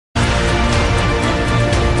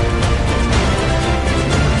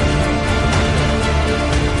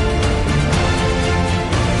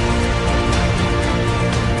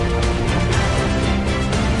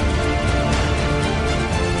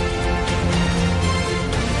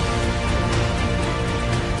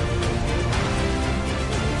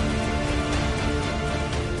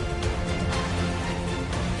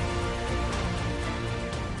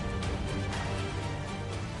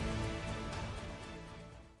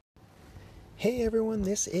Hey everyone,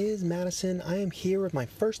 this is Madison. I am here with my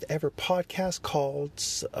first ever podcast called,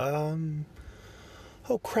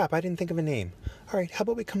 oh crap, I didn't think of a name. Alright, how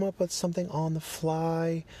about we come up with something on the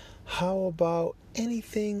fly? How about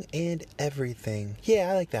anything and everything?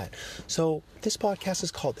 Yeah, I like that. So, this podcast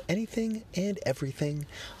is called Anything and Everything.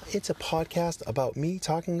 It's a podcast about me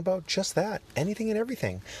talking about just that, anything and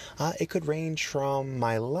everything. It could range from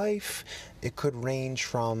my life, it could range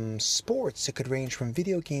from sports, it could range from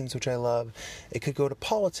video games, which I love, it could go to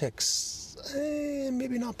politics.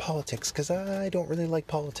 Maybe not politics, because I don't really like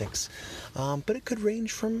politics. But it could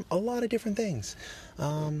range from a lot of different things.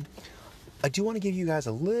 I do want to give you guys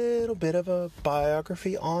a little bit of a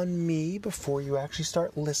biography on me before you actually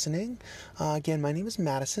start listening. Again, my name is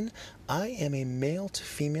Madison. I am a male to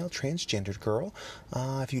female transgendered girl.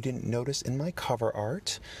 If you didn't notice in my cover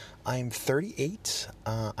art, I'm 38.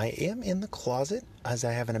 I am in the closet as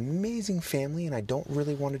I have an amazing family and I don't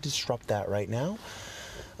really want to disrupt that right now.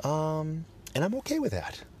 And I'm okay with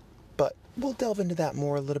that. But we'll delve into that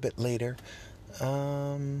more a little bit later.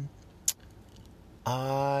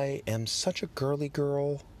 I am such a girly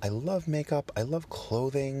girl. I love makeup. I love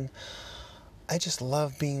clothing. I just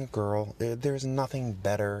love being a girl. There's nothing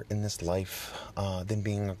better in this life than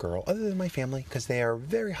being a girl, other than my family, because they are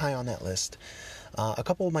very high on that list. A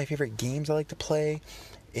couple of my favorite games I like to play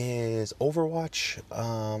is Overwatch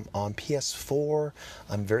on PS4.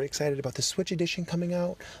 I'm very excited about the Switch edition coming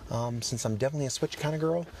out, since I'm definitely a Switch kind of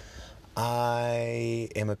girl. I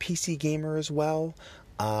am a PC gamer as well.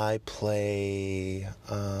 I play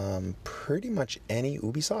pretty much any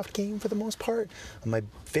Ubisoft game for the most part. My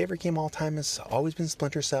favorite game of all time has always been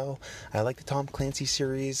Splinter Cell. I like the Tom Clancy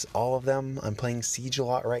series, all of them. I'm playing Siege a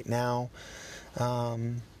lot right now.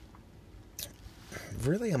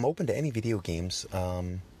 Really, I'm open to any video games.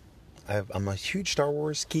 I'm a huge Star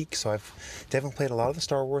Wars geek, so I've definitely played a lot of the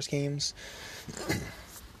Star Wars games.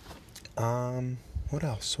 What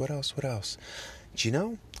else? Do you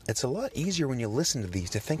know? It's a lot easier when you listen to these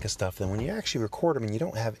to think of stuff than when you actually record them and you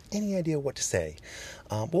don't have any idea what to say.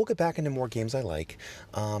 We'll get back into more games I like.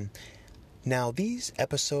 Now, these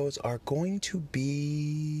episodes are going to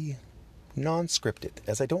be non-scripted,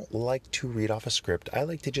 as I don't like to read off a script. I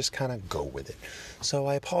like to just kind of go with it. So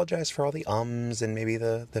I apologize for all the ums and maybe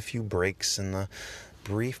the few breaks and the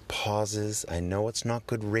brief pauses. I know it's not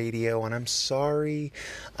good radio, and I'm sorry.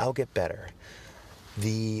 I'll get better.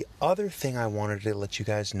 The other thing I wanted to let you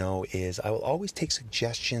guys know is I will always take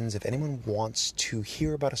suggestions if anyone wants to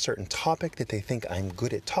hear about a certain topic that they think I'm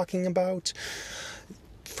good at talking about.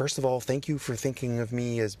 First of all, thank you for thinking of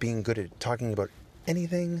me as being good at talking about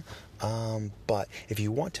anything. But if you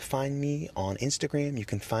want to find me on Instagram, you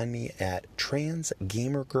can find me at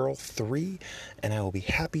transgamergirl3, and I will be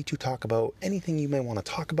happy to talk about anything you may want to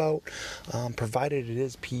talk about, provided it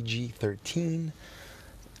is PG-13.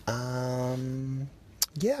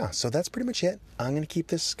 Yeah, so that's pretty much it. I'm going to keep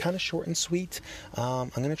this kind of short and sweet. I'm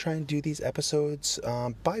going to try and do these episodes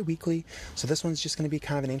bi-weekly. So this one's just going to be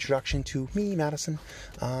kind of an introduction to me, Madison,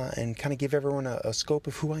 and kind of give everyone a scope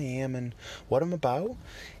of who I am and what I'm about.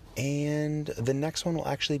 And the next one will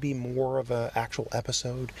actually be more of an actual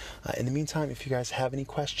episode. In the meantime, if you guys have any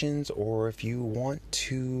questions, or if you want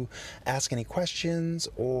to ask any questions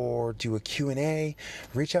or do a Q&A,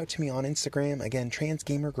 reach out to me on Instagram. Again,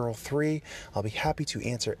 transgamergirl3. I'll be happy to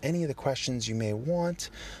answer any of the questions you may want.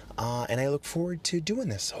 And I look forward to doing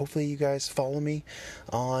this. Hopefully you guys follow me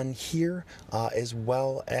on here as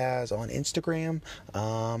well as on Instagram.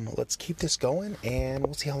 Let's keep this going and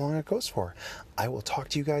we'll see how long it goes for. I will talk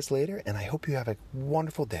to you guys later, and I hope you have a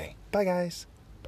wonderful day. Bye, guys.